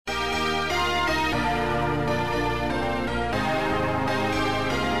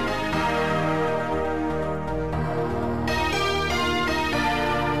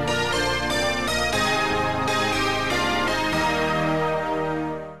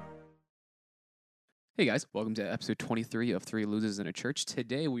Hey guys, welcome to episode 23 of Three Losers in a Church.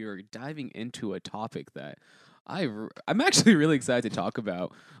 Today we are diving into a topic that I'm actually really excited to talk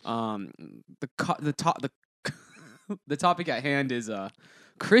about. The the topic at hand is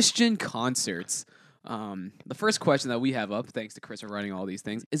Christian concerts. The first question that we have up, thanks to Chris for writing all these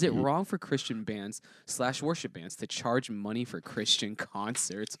things, is it wrong for Christian bands / worship bands to charge money for Christian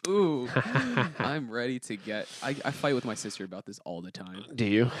concerts? Ooh, I'm ready to get. I fight with my sister about this all the time. Do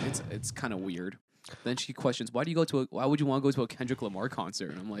you? It's kind of weird. Then she questions, why would you want to go to a Kendrick Lamar concert?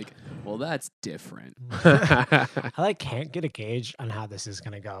 And I'm like, well, that's different. I can't get a gauge on how this is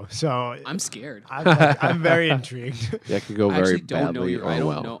gonna go, so I'm scared. I'm very intrigued. That could go I very actually don't know badly your. or I don't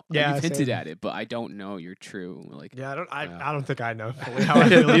well. know. Yeah, You've hinted same. at it, but I don't know your true. Like, Yeah, I Yeah. don't think I know fully how I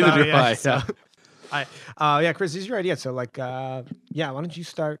feel Neither about do it yet, I, so. yeah. Yeah, Chris, this is your idea. So, why don't you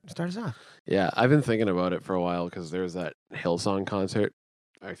start us off? Yeah, I've been thinking about it for a while because there was that Hillsong concert.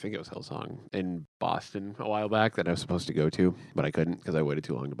 I think it was Hillsong in Boston a while back that I was supposed to go to, but I couldn't because I waited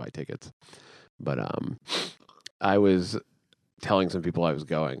too long to buy tickets. But I was telling some people I was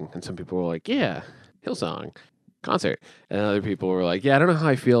going, and some people were like, "Yeah, Hillsong concert," and other people were like, "Yeah, I don't know how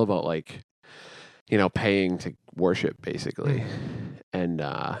I feel about paying to worship, basically." And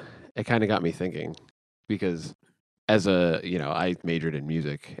it kind of got me thinking because as I majored in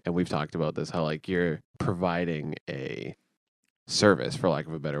music, and we've talked about this, how you're providing a service, for lack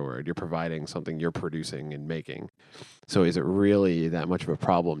of a better word. You're providing something you're producing and making. So is it really that much of a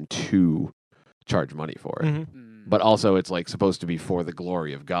problem to charge money for it? Mm-hmm. But also it's supposed to be for the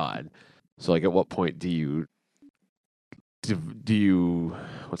glory of God. So at what point do you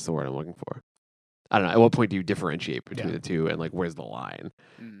what's the word I'm looking for? I don't know. At what point do you differentiate between the two, and where's the line?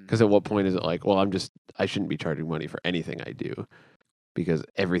 Because at what point is it I shouldn't be charging money for anything I do because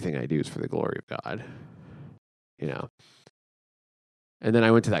everything I do is for the glory of God. And then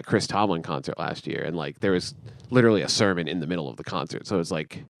I went to that Chris Tomlin concert last year, and there was literally a sermon in the middle of the concert. So it's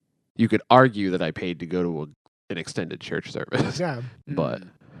you could argue that I paid to go to an extended church service, Yeah, but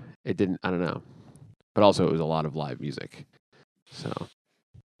it didn't. I don't know. But also, it was a lot of live music, so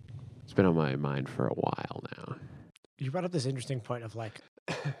it's been on my mind for a while now. you brought up this interesting point of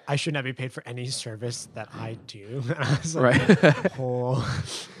I should not be paid for any service that I do. And I was like, Right. oh.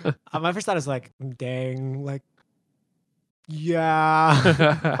 My first thought is dang,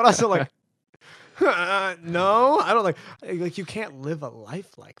 yeah, but also no, I don't you can't live a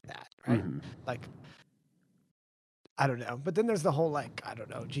life like that, right? Mhm. I don't know. But then there's the whole I don't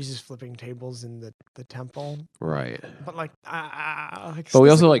know, Jesus flipping tables in the temple. Right. But But we it's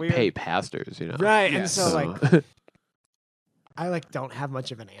also weird. pay pastors, Right, Yes. and so So I don't have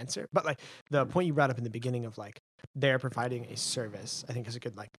much of an answer. But the point you brought up in the beginning of they're providing a service, I think is a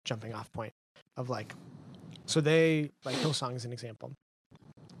good jumping off point of so they Hillsong is an example,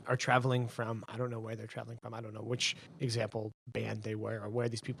 are traveling from, I don't know where they're traveling from. I don't know which example band they were or where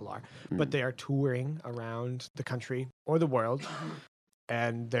these people are, but they are touring around the country or the world,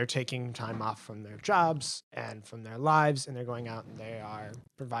 and they're taking time off from their jobs and from their lives, and they're going out and they are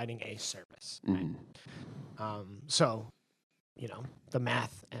providing a service. Mhm. So, the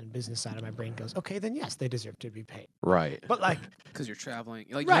math and business side of my brain goes, okay, then yes, they deserve to be paid. Right. But Because you're traveling,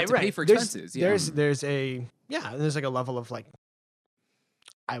 you right, have to pay for There's- expenses. Yeah. There's a level of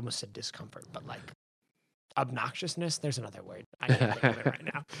I almost said discomfort, but obnoxiousness. There's another word. I can't think of it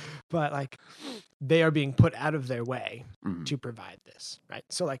right now. But they are being put out of their way Mhm. to provide this, right?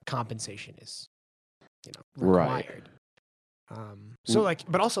 So compensation is, Right. required. So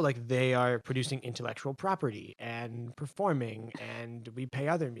but also they are producing intellectual property and performing, and we pay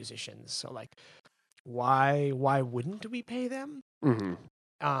other musicians. So why wouldn't we pay them? Mhm.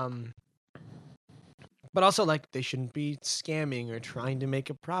 But also they shouldn't be scamming or trying to make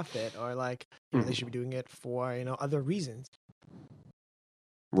a profit, or they Mhm. should be doing it for other reasons.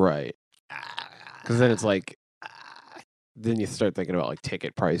 Right. Because then it's Ah, then you start thinking about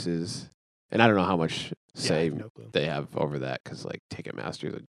ticket prices, and I don't know how much yeah, I say have no clue. they have over that because Ticketmaster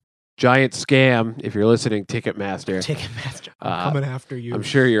is a giant scam. If you're listening, Ticketmaster, Ticketmaster, I'm coming after you. I'm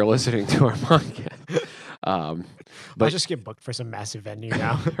sure you're listening to our podcast. I but just get booked for some massive venue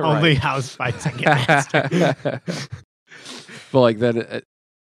now, Right. only housed by Ticketmaster. but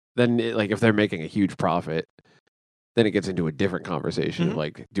then if they're making a huge profit, then it gets into a different conversation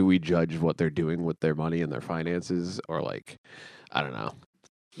Mhm. of do we judge what they're doing with their money and their finances, or I don't know.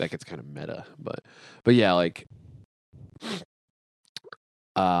 That gets kind of meta, but yeah,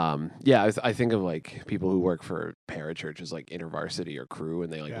 I think of people who work for parachurches like InterVarsity or Crew,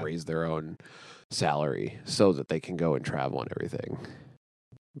 and they Yeah. raise their own salary so that they can go and travel and everything.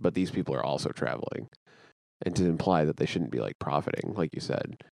 But these people are also traveling, and to imply that they shouldn't be profiting, like you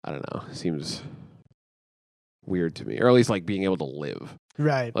said, I don't know, seems weird to me, or at least like being able to live.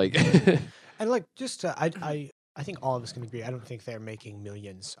 Right. Like, And like just to, I think all of us can agree. I don't think they're making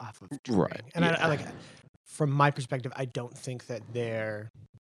millions off of touring. Right, And I yeah. like from my perspective, I don't think that they're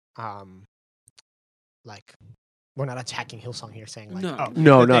like we're not attacking Hillsong here saying like No.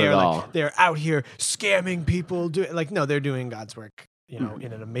 No, that not they at are, like, all. they're out here scamming people no, they're doing God's work, in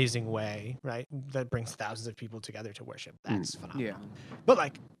an amazing way, right? That brings thousands of people together to worship. That's phenomenal. Yeah. But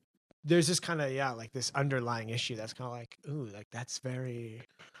like there's this kind of like this underlying issue that's kind of like, ooh, like that's very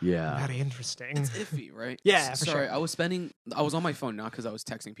very interesting. It's iffy, right? Yeah, for Sorry, sure. I was on my phone, not because I was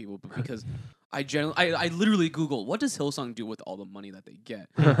texting people, but because I literally Googled, what does Hillsong do with all the money that they get?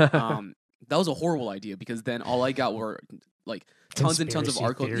 That was a horrible idea because then all I got were like tons and tons of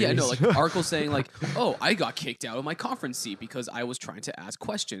Conspiracy articles. Yeah, no, theories. like articles saying like, oh, I got kicked out of my conference seat because I was trying to ask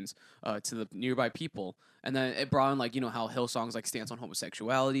questions to the nearby people. And then it brought in like, how Hillsong's like stance on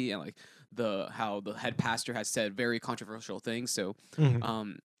homosexuality and like how the head pastor has said very controversial things. So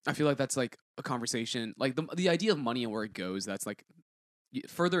Mhm. I feel like that's like a conversation, like the idea of money and where it goes. That's like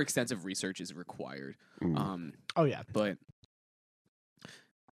further extensive research is required. Oh yeah. But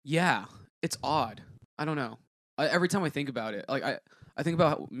yeah, it's odd. I don't know. Every time I think about it, like I think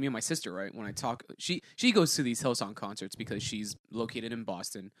about me and my sister. Right, when I talk, she goes to these Hillsong concerts because she's located in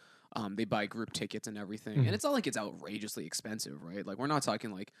Boston. They buy group tickets and everything, and it's not like it's outrageously expensive, right? Like we're not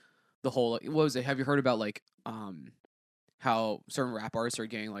talking like the whole. What was it? Have you heard about like how certain rap artists are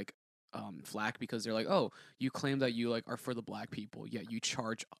getting like flack because they're like, oh, you claim that you like are for the black people, yet you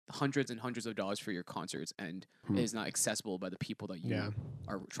charge hundreds and hundreds of dollars for your concerts, and it is not accessible by the people that you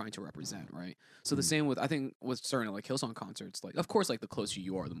are trying to represent, right? So the same with I think with certain like Hillsong concerts, like of course like the closer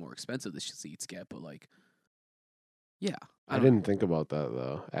you are, the more expensive the seats get, but like, yeah, I don't know. didn't think about that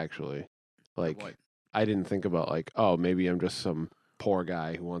though. Actually, like What? I didn't think about like, oh, maybe I'm just some poor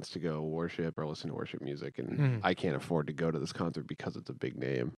guy who wants to go worship or listen to worship music, and I can't afford to go to this concert because it's a big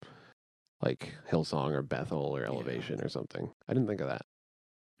name, like Hillsong or Bethel or Elevation or something. I didn't think of that.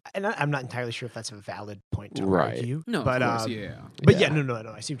 And I'm not entirely sure if that's a valid point to Right. argue. No, but of course, yeah. But Yeah.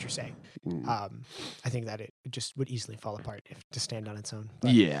 no. I see what you're saying. Mm. I think that it just would easily fall apart if to stand on its own. But,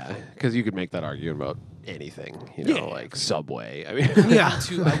 Yeah, because you could make that argument about anything, Yeah, like Subway. I mean, Yeah.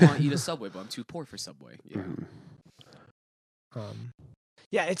 I want to eat a Subway, but I'm too poor for Subway. Yeah. Mhm.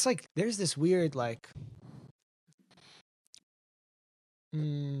 Yeah, it's like there's this weird like.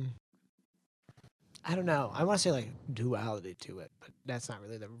 I don't know. I want to say like duality to it, but that's not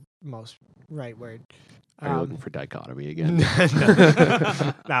really the most right word. Are you looking for dichotomy again?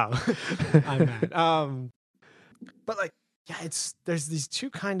 No, I'm mad. But like, yeah, there's these two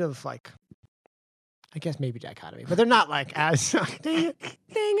kind of like, I guess maybe dichotomy, but they're not like as dang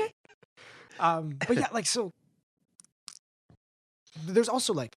it. But yeah, like so. There's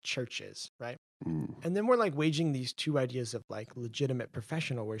also like churches, right? Mm. And then we're like waging these two ideas of like legitimate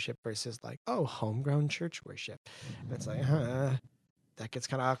professional worship versus like, oh, homegrown church worship. And it's like, that gets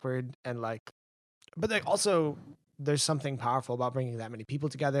kind of awkward. And like, but like also there's something powerful about bringing that many people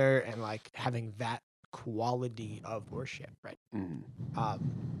together and like having that quality of worship, right? Mm.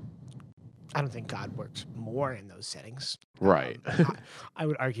 I don't think God works more in those settings. Right. I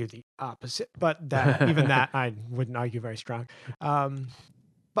would argue the opposite, but even that I wouldn't argue very strong.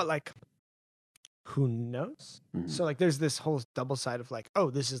 But like, who knows? Mhm. So like, there's this whole double side of like, oh,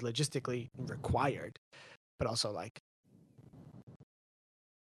 this is logistically required, but also like,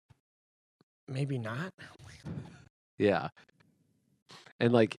 maybe not. Yeah.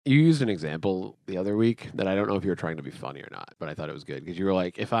 And like you used an example the other week that I don't know if you were trying to be funny or not, but I thought it was good because you were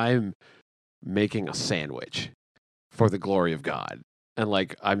like, if I'm making a sandwich for the glory of God and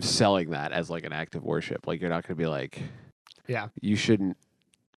like I'm selling that as like an act of worship, like you're not going to be like, Yeah. you shouldn't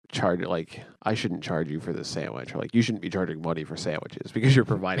charge like I shouldn't charge you for this sandwich, or like you shouldn't be charging money for sandwiches because you're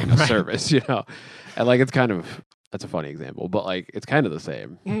providing a Right. service, And like it's kind of that's a funny example, but like it's kind of the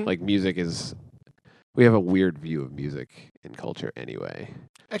same. Mhm. Like music is we have a weird view of music in culture anyway.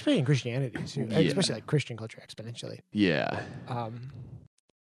 Especially in Christianity too, Yeah. especially like Christian culture exponentially. Yeah.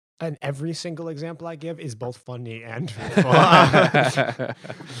 And every single example I give is both funny and truthful.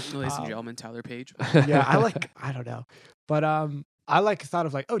 Ladies and gentlemen, Tyler Page. Yeah, I don't know. But I like thought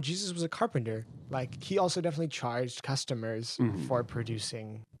of like, oh, Jesus was a carpenter. Like he also definitely charged customers Mhm. for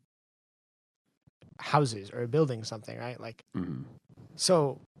producing houses or building something, right? Like Mhm.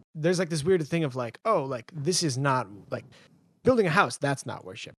 so there's like this weird thing of like, oh, like this is not like building a house, that's not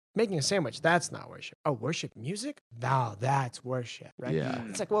worship. Making a sandwich, that's not worship. Oh, worship music? No, that's worship, right? Yeah.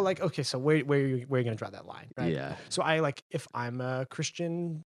 It's like, well, like, okay, so where are you gonna draw that line, right? Yeah. So I like if I'm a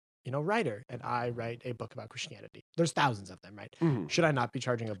Christian writer, and I write a book about Christianity. There's thousands of them, right? Mhm. Should I not be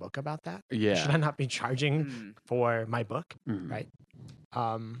charging a book about that? Should Yeah. I not be charging Mm. for my book? Mhm. Right.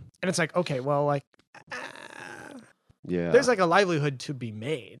 And it's like, okay, well, like, Yeah. there's like a livelihood to be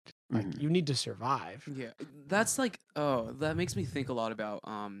made. Like, Mhm. you need to survive. Yeah, that's like that makes me think a lot about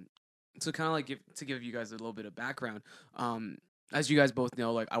so kind of like to give you guys a little bit of background. As you guys both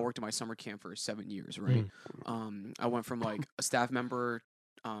know, like I worked at my summer camp for 7 years, right? I went from like a staff member,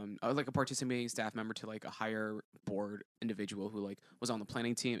 I was like a participating staff member to like a higher board individual who like was on the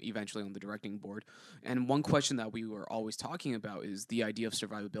planning team, eventually on the directing board. And one question that we were always talking about is the idea of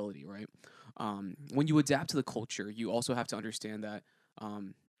survivability, right? When you adapt to the culture, you also have to understand that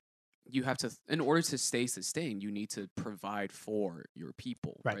you have to, in order to stay sustained, you need to provide for your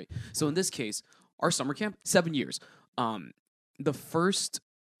people, Right. right? So in this case, our summer camp, 7 years. The first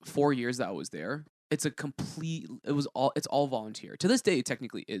 4 years that I was there, it's all volunteer. To this day, it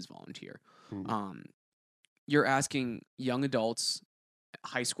technically is volunteer. Mhm. You're asking young adults,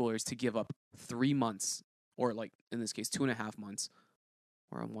 high schoolers, to give up 3 months, or like in this case, 2.5 months,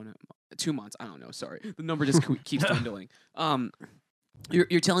 or 2 months. I don't know. Sorry, the number just keeps dwindling.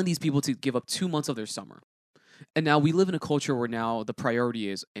 You're telling these people to give up 2 months of their summer, and now we live in a culture where now the priority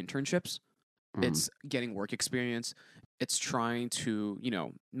is internships. Mhm. It's getting work experience. It's trying to,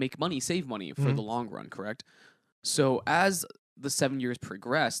 make money, save money for Mhm. the long run, correct? So as the 7 years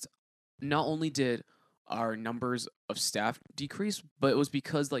progressed, not only did our numbers of staff decrease, but it was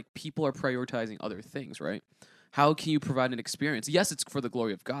because like people are prioritizing other things, right? How can you provide an experience? Yes, it's for the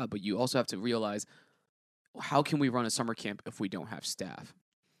glory of God, but you also have to realize, how can we run a summer camp if we don't have staff?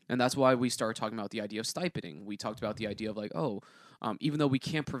 And that's why we started talking about the idea of stipending. We talked about the idea of like, even though we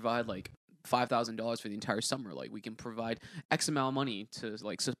can't provide like $5,000 for the entire summer, like we can provide X amount of money to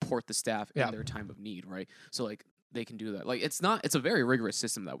like support the staff Yeah. in their time of need, right? So like they can do that. Like it's a very rigorous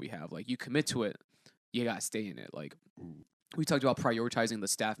system that we have. Like you commit to it, you gotta stay in it. Like we talked about prioritizing the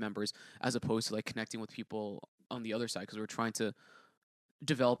staff members as opposed to like connecting with people on the other side, because we're trying to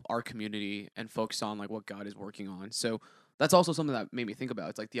develop our community and focus on like what God is working on. So that's also something that made me think about.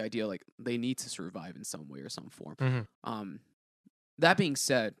 It's like the idea like they need to survive in some way or some form. Mhm. That being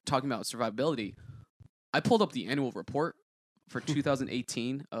said, talking about survivability, I pulled up the annual report for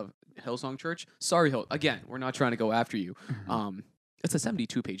 2018 of Hillsong Church. Sorry, again, we're not trying to go after you. It's a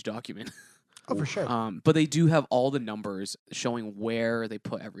 72-page document. Oh, for sure. But they do have all the numbers showing where they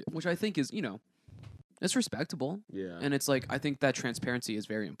put everything, which I think is, it's respectable. Yeah. And it's like, I think that transparency is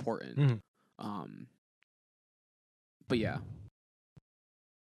very important. Mhm. But yeah.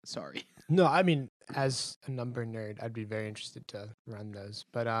 Sorry. No, I mean, as a number nerd, I'd be very interested to run those.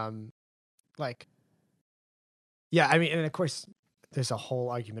 But like, yeah, I mean, and of course, there's a whole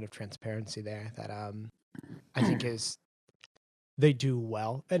argument of transparency there that I think is they do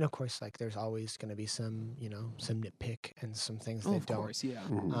well, and of course, like, there's always going to be some some nitpick and some things Oh, they of don't. course, yeah.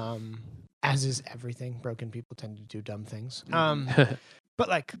 Mhm. As is everything, broken people tend to do dumb things. Mhm. But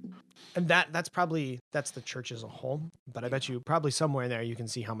like, and that's the church as a whole. But I bet you probably somewhere in there you can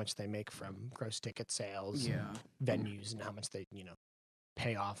see how much they make from gross ticket sales, Yeah. venues, and how much they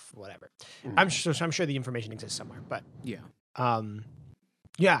pay off whatever. Mhm. I'm sure the information exists somewhere. But Yeah.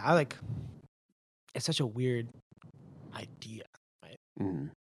 yeah, I like. It's such a weird idea.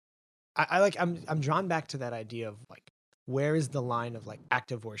 Mhm. I like. I'm drawn back to that idea of like, where is the line of like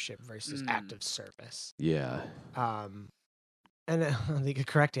active worship versus active service? Yeah. And the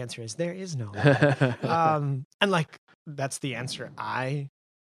correct answer is there is no line. And like that's the answer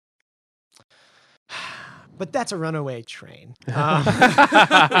but that's a runaway train,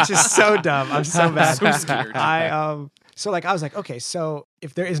 which is so dumb. I'm so bad. So scared. So like I was like, okay, so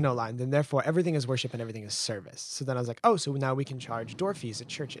if there is no line, then therefore everything is worship and everything is service. So then I was like, oh, so now we can charge door fees at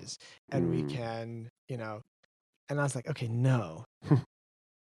churches, and we can, and I was like, okay, no.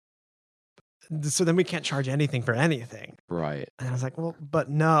 So then we can't charge anything for anything. Right. And I was like, well, but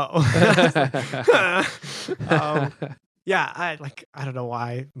no. Yeah, I don't know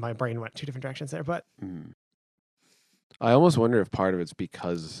why my brain went two different directions there, but Mhm. I almost wonder if part of it's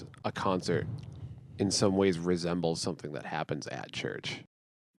because a concert in some ways resembles something that happens at church.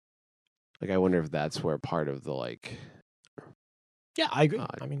 Like, I wonder if that's where part of the like, yeah, I agree. Uh,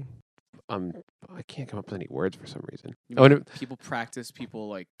 I mean, I can't come up with any words for some reason. You I wonder, mean, people practice, people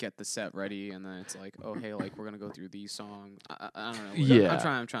like get the set ready, and then it's like, oh hey, like we're gonna go through these songs. I don't know. Yeah. I'm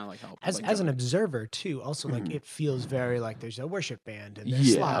trying to like help. as like, an go. observer too, also like Mhm. it feels very like there's a worship band and there's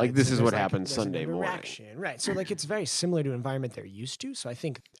Yeah, slides like, this and is what there's, happens there's an Sunday morning. interaction, right? So like it's very similar to an environment they're used to. So I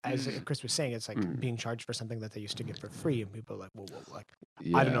think, as Chris was saying, it's like Mhm. being charged for something that they used to get for free, and people are like, whoa, like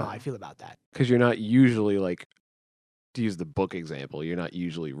I don't know how I feel about that. Because you're not usually like to use the book example, you're not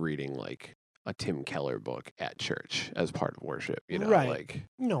usually reading like a Tim Keller book at church as part of worship, you know, Right. like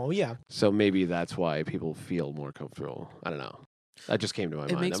No, yeah. so maybe that's why people feel more comfortable. I don't know. That just came to my It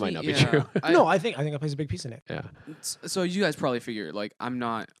mind. makes That might me- not yeah. be true. No, I think that plays a big piece in it. Yeah. So you guys probably figure like I'm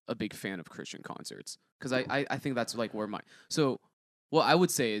not a big fan of Christian concerts because I think that's like where so what I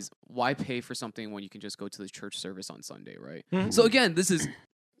would say is why pay for something when you can just go to the church service on Sunday, right? Mhm. So again, this is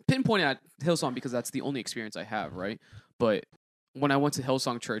pinpointed at Hillsong because that's the only experience I have, right? But when I went to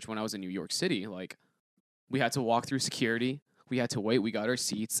Hillsong Church when I was in New York City, like we had to walk through security, we had to wait, we got our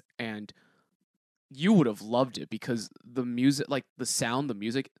seats, and you would have loved it because the music, like the sound, the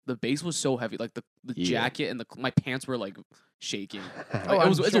music, the bass was so heavy. Like the Yeah. jacket and my pants were like shaking. Oh, Like,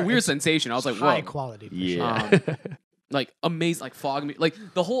 I'm it's a sure. weird It's sensation. I was like, high whoa. quality. For Sure. Yeah. Like amazing, like fog me, like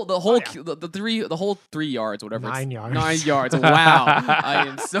the whole yeah. the whole 3 yards, whatever. 9 yards. 9 yards. Wow, I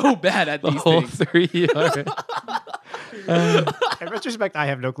am so bad at The these whole things. 3 yards. In retrospect, I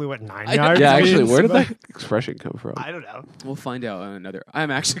have no clue what 9 I- yards Yeah, actually, means, where did but that expression come from? I don't know. We'll find out on another.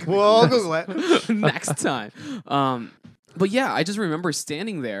 I'm actually gonna We'll Google Google this next time. But yeah, I just remember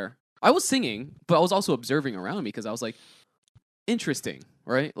standing there. I was singing, but I was also observing around me because I was like, interesting,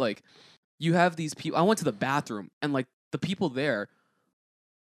 right? Like, you have these people. I went to the bathroom and like the people there.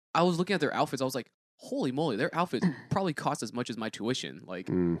 I was looking at their outfits. I was like, holy moly, their outfits probably cost as much as my tuition. Like,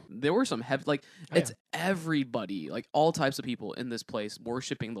 Mm. there were some heavy, like, Oh, yeah. it's everybody, like all types of people in this place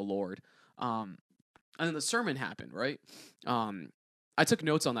worshiping the Lord. And then the sermon happened, right? I took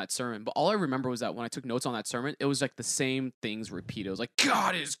notes on that sermon, but all I remember was that when I took notes on that sermon, it was like the same things repeated. It was like,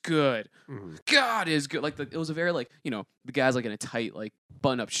 God is good. Mhm. God is good. Like, it was a very, like, you know, the guy's like in a tight, like,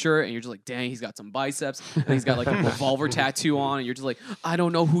 button up shirt, and you're just like, dang, he's got some biceps, and he's got like a revolver tattoo on, and you're just like, I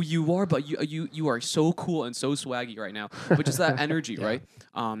don't know who you are, but you are so cool and so swaggy right now. But just that energy, Yeah. right?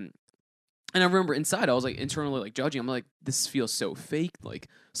 And I remember inside, I was like internally like judging. I'm like, this feels so fake. Like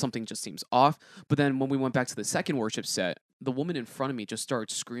something just seems off. But then when we went back to the second worship set, the woman in front of me just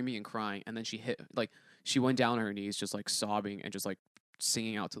started screaming and crying, and then she went down on her knees, just like sobbing and just like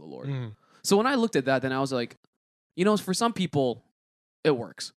singing out to the Lord. Mm. So when I looked at that, then I was like, you know, for some people, it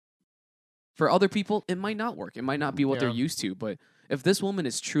works. For other people, it might not work. It might not be what they're Yeah. used to. But if this woman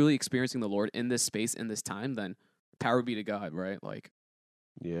is truly experiencing the Lord in this space, in this time, then power be to God, right? Like,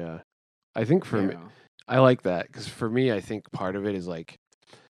 Yeah. I think for me, yeah. I like that because for me, I think part of it is like,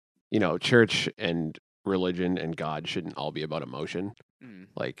 you know, church and religion and God shouldn't all be about emotion. Mm.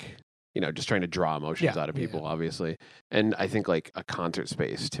 Like, you know, just trying to draw emotions Yeah, out of yeah. people, obviously. And I think like a concert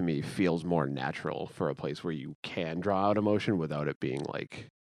space to me feels more natural for a place where you can draw out emotion without it being like,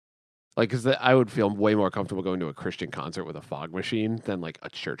 because I would feel way more comfortable going to a Christian concert with a fog machine than like a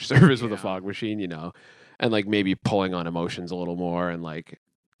church service with a Yeah. fog machine, you know, and like maybe pulling on emotions a little more. And like,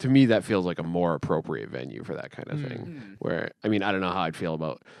 to me, that feels like a more appropriate venue for that kind of thing. Mm. Where, I mean, I don't know how I'd feel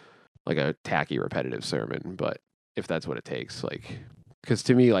about like a tacky, repetitive sermon, but if that's what it takes, like, because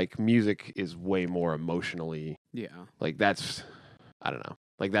to me, like, music is way more emotionally, Yeah. like, that's, I don't know,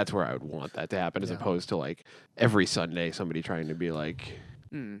 like, that's where I would want that to happen as Yeah. opposed to like every Sunday somebody trying to be like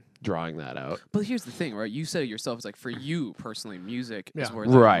Mm. drawing that out. But here's the thing, right? You said it yourself. It's like for you personally, music is Yeah. where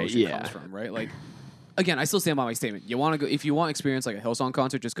that Right, emotion yeah. comes from, right? Like, again, I still stand by my statement. You want to go if you want to experience like a Hillsong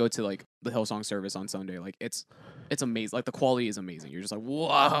concert, just go to like the Hillsong service on Sunday. Like, it's amazing. Like the quality is amazing. You're just like,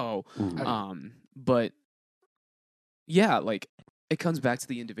 whoa. Mhm. But yeah, like it comes back to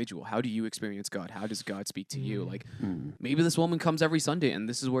the individual. How do you experience God? How does God speak to you? Like, Mm. maybe this woman comes every Sunday and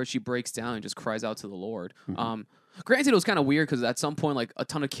this is where she breaks down and just cries out to the Lord. Mhm. Granted, it was kind of weird because at some point, like a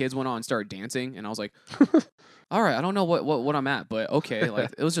ton of kids went on and started dancing, and I was like, all right, I don't know what I'm at, but okay.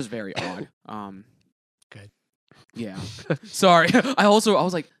 Like, it was just very odd. Good. Yeah. Sorry. I was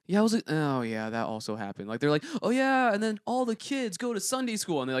like, oh yeah, that also happened. Like, they're like, oh yeah, and then all the kids go to Sunday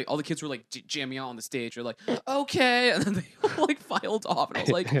school, and they like all the kids were like jamming out on the stage. They're like, okay, and then they all, like filed off, and I was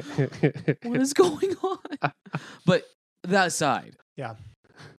like, what is going on? But that aside, Yeah.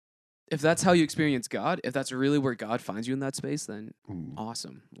 if that's how you experience God, if that's really where God finds you in that space, then Mm.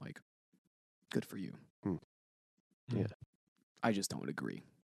 awesome. Like, good for you. Mm. Yeah. I just don't agree.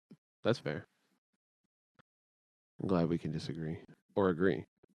 That's fair. I'm glad we can disagree or agree.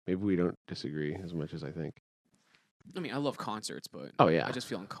 Maybe we don't disagree as much as I think. I mean, I love concerts, but Oh yeah, I just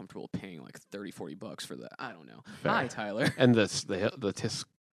feel uncomfortable paying like $30-$40 for that. I don't know. Fair. Hi, Tyler. and the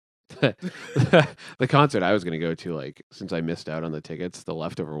concert I was going to go to, like, since I missed out on the tickets, the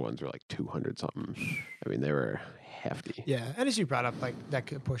leftover ones were like 200 something. I mean, they were hefty. Yeah, and as you brought up, like that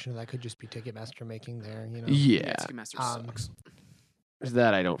portion of that could just be Ticketmaster making there. You know. Yeah, Ticketmaster Um, sucks.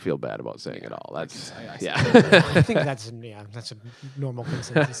 that I don't feel bad about saying at all. I That's can- I see yeah. I think that's a normal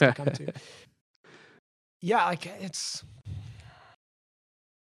consensus to come to. Yeah, like it's.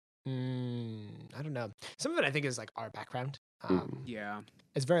 I don't know. Some of it I think is like our background. Yeah.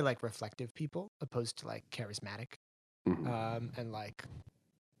 It's very like reflective people opposed to like charismatic. Mhm. And like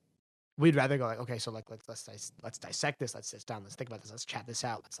we'd rather go like, okay, so like let's dissect this, let's sit down, let's think about this, let's chat this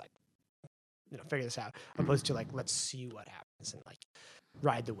out, let's like figure this out, opposed to like let's see what happens and like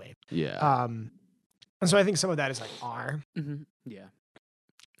ride the wave. Yeah. And so I think some of that is like our Yeah.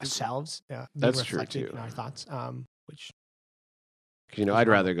 selves, being That's true, reflected too. in our thoughts, which 'Cause, is I'd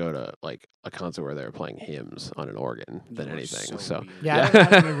wrong. rather go to like a concert where they're playing hymns on an organ than You are anything. so So weird. Yeah,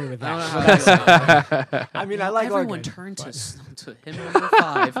 I don't agree with I don't know that. how but to that's feel fine. I mean, I like Everyone organ, turn but- to hymn number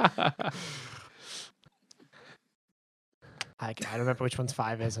 5. I don't remember which one's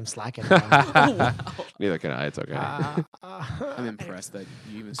 5 is. I'm slacking. Oh, wow. Neither can I. It's okay. I'm impressed that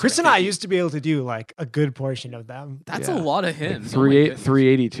you even. Chris started and I thinking- used to be able to do like a good portion of them. That's Yeah. a lot of hymns. Oh my goodness.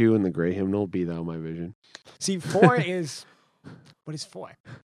 382 in the Gray Hymnal, Be Thou My Vision. See, 4 is what is 4?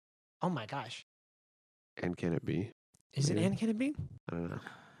 Oh my gosh, And Can It Be? is it Yeah. and can it be? I don't know.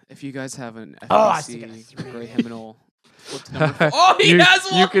 If you guys have an Oh, I was thinking of FBC 3. Gray Hymnal, flip to number 4. Oh, he has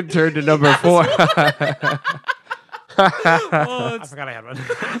one. You can turn to He number has 4. one. Oh, I it's- forgot I had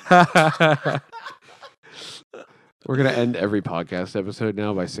one. We're going to end every podcast episode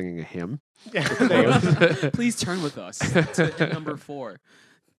now by singing a hymn. Yeah, there you go. Please turn with us to hymn number 4.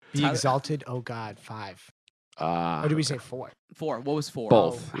 Be Tyler- exalted, oh God, 5. Or did we say 4? 4. What was 4?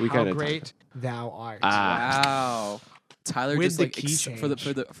 Both. Oh, We how kinda great thou art. Wow. Tyler With just the like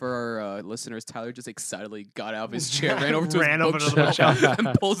key for our listeners, Tyler just excitedly got out of his chair, ran over to Ran his over to the bookshelf, bookshelf.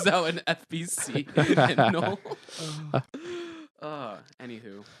 and pulls out an FBC hymnal.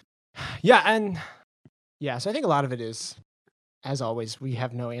 Anywho, Yeah, and yeah, so I think a lot of it is, as always, we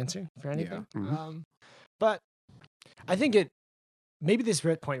have no answer for anything. Mhm. But I think maybe this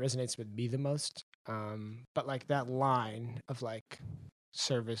point resonates with me the most. But like that line of like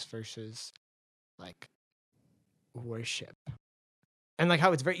service versus like worship, and like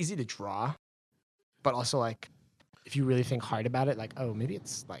how it's very easy to draw, but also like if you really think hard about it, like, oh, maybe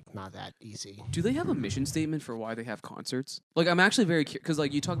it's like not that easy. do they have a mission statement for why they have concerts? Like, I'm actually very curious because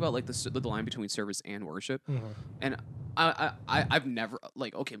like you talk about like the line between service and worship, and I've never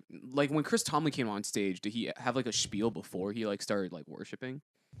like okay like when Chris Tomlin came on stage, did he have like a spiel before he like started like worshiping?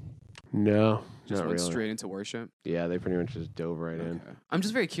 No, Just not went really. straight into worship. Yeah, they pretty much just dove right in. Okay. I'm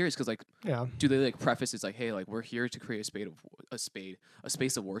just very curious because like Yeah. do they like preface it's like hey like we're here to create a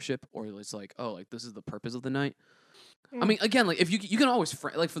space of worship, or it's like oh like this is the purpose of the night. I mean again like if you can always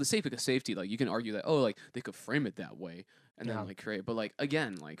like for the sake of safety like you can argue that oh like they could frame it that way and Yeah. then like create, but like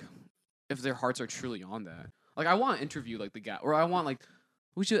again like if their hearts are truly on that, like I want to interview like the guy, or I want like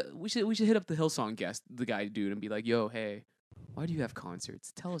we should hit up the Hillsong guest, the guy dude, and be like yo hey why do you have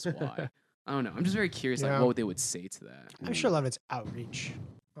concerts, tell us why. I don't know, I'm just very curious like Yeah. what they would say to that. I'm sure a lot of it's outreach.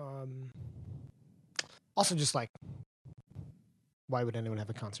 Also, just like, why would anyone have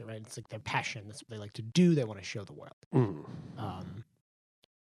a concert, right? It's like their passion. That's what they like to do. They want to show the world. Mhm.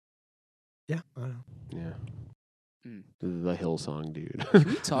 Yeah, I don't know. Yeah. Mm. The Hillsong dude. Can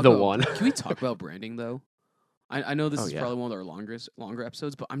we talk The about, one. Can we talk about branding though? I know this Oh, is yeah. probably one of our longer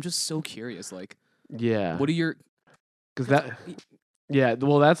episodes, but I'm just so curious. Like, Yeah. what are your Because that, yeah,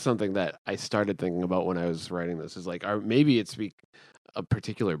 well, that's something that I started thinking about when I was writing this. Is like, maybe it's a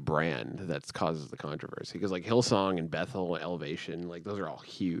particular brand that's causes the controversy. Because like Hillsong and Bethel, Elevation, like those are all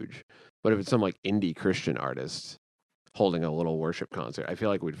huge. But if it's some like indie Christian artist holding a little worship concert, I feel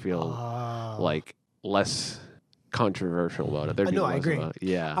like we'd feel like less controversial about it. There'd be no, I less agree. about it.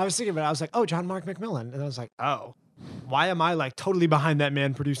 Yeah. I was thinking about it. I was like, oh, John Mark McMillan. And I was like, oh, why am I like totally behind that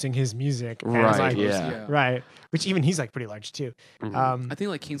man producing his music? And I was Right, like, yeah. Right. Which even he's like pretty large too. Mhm. I think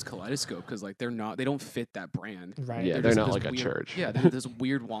like King's Kaleidoscope because like they don't fit that brand. Right. Yeah, They're they're just not this like a weird- church. Yeah, they're this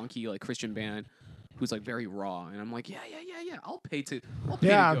weird wonky like Christian band who's like very raw, and I'm like yeah. I'll pay to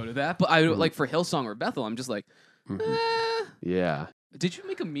Yeah. go to that, but I like for Hillsong or Bethel, I'm just like. Mhm. Eh. Yeah. Did you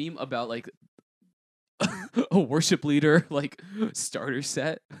make a meme about like a worship leader like starter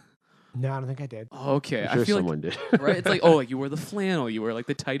set? No, I don't think I did. Okay, I'm sure I feel someone did. like right. It's like oh, like you wear the flannel, you wear like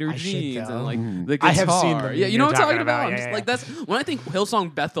the tighter I should, jeans, though. and like Mhm. the guitar. I have seen the yeah, meme you know you're what I'm talking talking about. about. I'm Yeah, just yeah, like that's when I think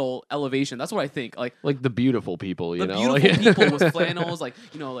Hillsong, Bethel, Elevation. That's what I think. Like Like the beautiful people, you the know? beautiful like- people with flannels, like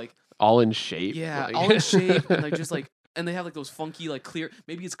like all in shape. yeah, like- all in shape, and like just like. And they have like those funky, like clear.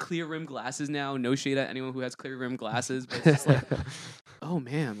 Maybe it's clear rim glasses now. No shade at anyone who has clear rim glasses, but it's just like, oh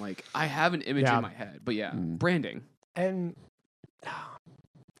man, like I have an image Yeah. in my head. But yeah, Mm. branding. And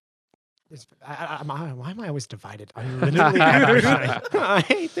why am I always divided? I'm literally I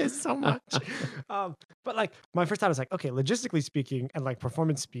hate this so much. But like my first thought was like, okay, logistically speaking and like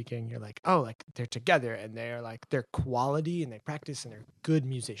performance speaking, you're like, oh, like they're together and they're quality and they practice and they're good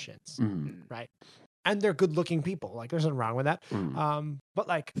musicians, Mhm. right? And they're good looking people. Like there's nothing wrong with that. Mhm. But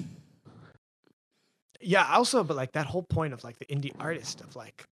like, yeah, also, but like that whole point of like the indie artist of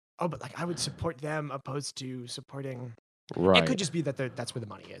like, oh, but like I would support them opposed to supporting. Right. It could just be that that's where the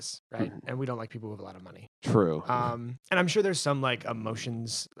money is, right? And we don't like people with a lot of money. True. And I'm sure there's some like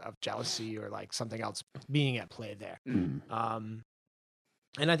emotions of jealousy or like something else being at play there. Mhm.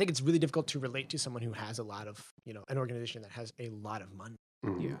 And I think it's really difficult to relate to someone who has a lot of, an organization that has a lot of money,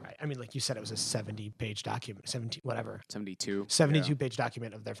 Mhm. Yeah. right? I mean, like you said, it was a 70-page document, 72. 72-page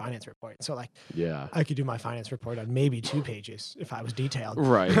document of their finance report. So like Yeah. I could do my finance report on maybe 2 pages if I was detailed.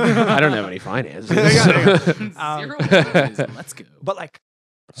 Right. I don't have any finances. There you go, there you Yeah. Um, Zero optimism. Let's go. But like,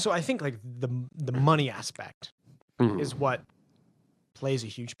 so I think like the money aspect Mhm. is what plays a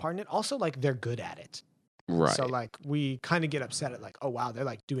huge part in it. Also, like they're good at it. Right. So like we kind of get upset at like, oh wow, they're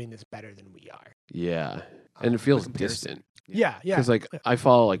like doing this better than we are. Yeah. And it feels comparison. distant. Yeah, yeah. Because like I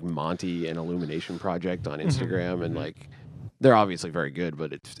follow like Monty and Illumination Project on Instagram, and Mhm. like they're obviously very good,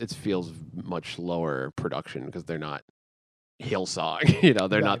 but it feels much lower production because they're not Hillsong. They're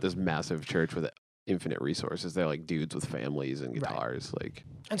Right. not this massive church with infinite resources. They're like dudes with families and Right. guitars. Like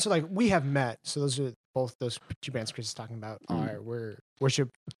And so like we have met. So those are both those 2 bands Chris is talking about were worship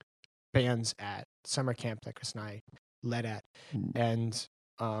bands at summer camp that Chris and I led at, Mm. and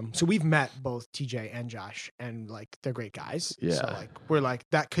so we've met both TJ and Josh, and like they're great guys. So Yeah. like we're like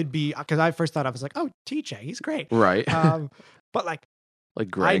that could be because I first thought I was like, oh TJ, he's great. right. But like like I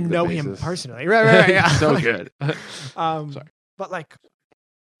Greg, the know him bassist. personally. Right, yeah. So Like, good. Sorry. But like,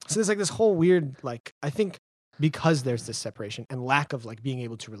 so there's like this whole weird, like, I think because there's this separation and lack of like being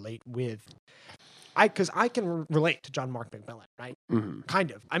able to relate with, because I can relate to John Mark McMillan, right? Mhm.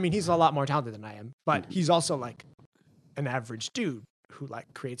 Kind of. I mean, he's a lot more talented than I am, but Mhm. he's also like an average dude who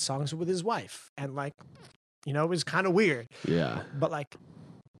like creates songs with his wife and like, is kind of weird. Yeah. But like,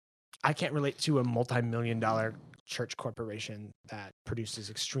 I can't relate to a multi-million-dollar church corporation that produces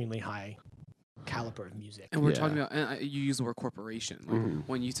extremely high caliber of music. And we're Yeah. talking about, and you use the word corporation. Like Mhm.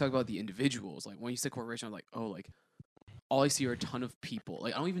 when you talk about the individuals, like when you say corporation, I'm like, oh, like all I see are a ton of people.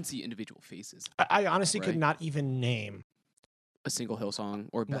 Like I don't even see individual faces. I honestly could Right. not even name. A single Hillsong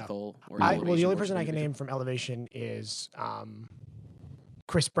or No. Bethel or Well, Elevation the only worship person I can individual. name from Elevation is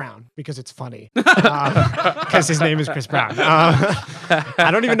Chris Brown because it's funny because his name is Chris Brown. I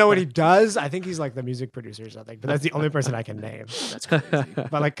don't even know what he does. I think he's like the music producer or something, but that's the only person I can name. That's crazy.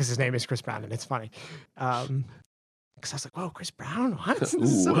 But like, because his name is Chris Brown and it's funny. Because I was like, whoa, Chris Brown? What? This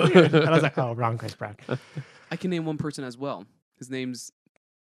is so Ooh. weird. And I was like, oh, wrong Chris Brown. I can name one person as well. His name's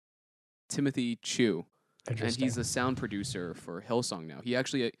Timothy Chu, and Interesting. he's a sound producer for Hillsong now.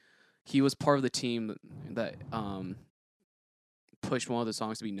 He was part of the team that pushed one of the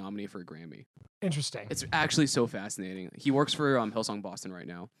songs to be nominated for a Grammy. Interesting. It's actually so fascinating. He works for Hillsong Boston right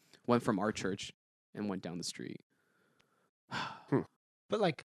now. Went from our church and went down the street. But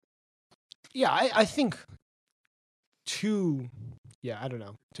like, yeah, I think I don't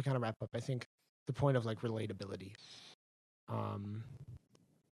know, to kind of wrap up, I think the point of like relatability.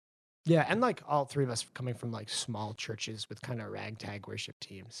 Yeah, and like all 3 of us coming from like small churches with kind of ragtag worship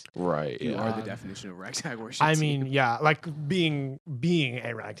teams. Right. You Yeah. are the Um, definition of ragtag worship. I team. mean, yeah, like being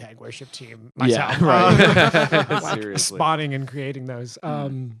a ragtag worship team Yeah, myself. right. Like, Seriously. spotting and creating those.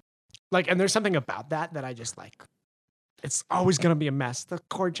 Like, and there's something about that I just like. It's always gonna be a mess. The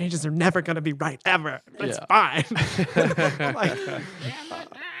chord changes are never gonna be right ever. It's Yeah. fine. Like,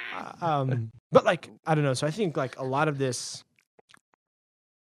 but like I don't know. So I think like a lot of this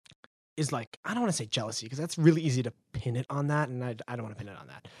is like I don't want to say jealousy because that's really easy to pin it on that, and I don't want to pin it on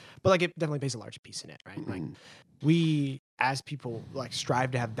that. But like it definitely plays a large piece in it, right? Like Mhm. we as people like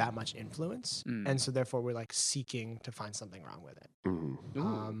strive to have that much influence, Mm. and so therefore we're like seeking to find something wrong with it. Mhm.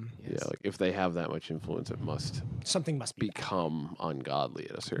 Ooh, yes. Yeah. Like if they have that much influence, it must Something must be. Bad. become ungodly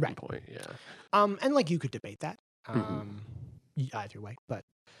at a certain Right. point. Yeah. And like you could debate that, Mhm. either way, but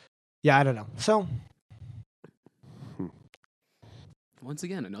yeah, I don't know. So Once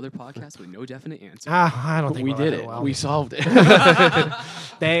again, another podcast with no definite answer. I don't think We we'll did ever it. will. We solved it.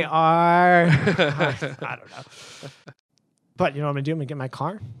 They are. I don't know. But you know what I'm gonna do? I'm gonna get my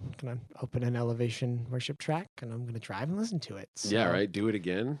car. I'm gonna open an Elevation worship track, and I'm gonna drive and listen to it. Yeah. So, Right. Do it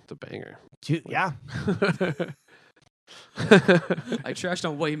again. It's a banger. Yeah. I trashed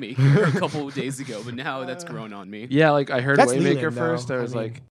on Waymaker a couple of days ago, but now that's grown on me. Yeah. Like I heard That's Waymaker Leland, first. though. I I was mean-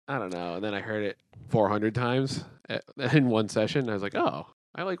 like, I don't know, and then I heard it 400 times in one session. I was like, oh,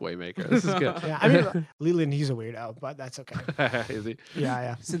 I like Waymaker. This is good. Yeah, I mean, Leland, he's a weirdo, but that's okay. Is he?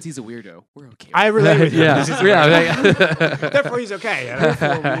 Yeah. Since he's a weirdo, we're okay. I relate with him. Yeah. This is a Yeah. weirdo. Therefore, he's okay.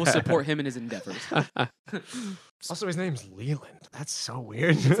 Therefore, we'll support him in his endeavors. Also, his name's Leland. That's so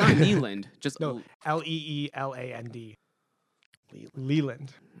weird. It's not Leland, just No, Leeland.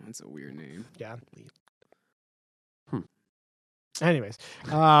 Leland. That's a weird name. Yeah. Hmm. Anyways,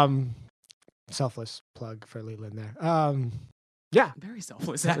 selfless plug for Leland there. Yeah, Very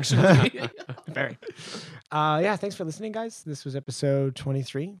selfless, actually. very. Yeah, thanks for listening, guys. This was episode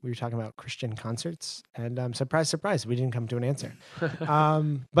 23. We were talking about Christian concerts, and surprise, surprise, we didn't come to an answer.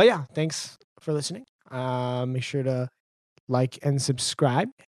 But yeah, thanks for listening. Make sure to like and subscribe,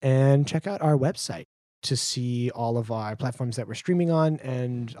 and check out our website to see all of our platforms that we're streaming on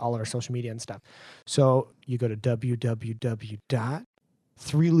and all of our social media and stuff. So you go to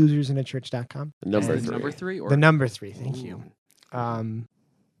www.3losersinachurch.com. The number and three. Number 3? Or The number 3, thank you. Ooh.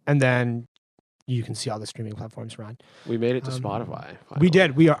 And then you can see all the streaming platforms we're on. We made it to Um, Spotify. We finally.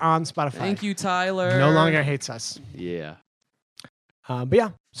 did. We are on Spotify. Thank you, Tyler. No longer hates us. Yeah. But yeah,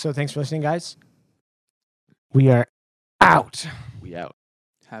 so thanks for listening, guys. We are out. We out.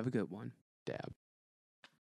 Have a good one. Dab.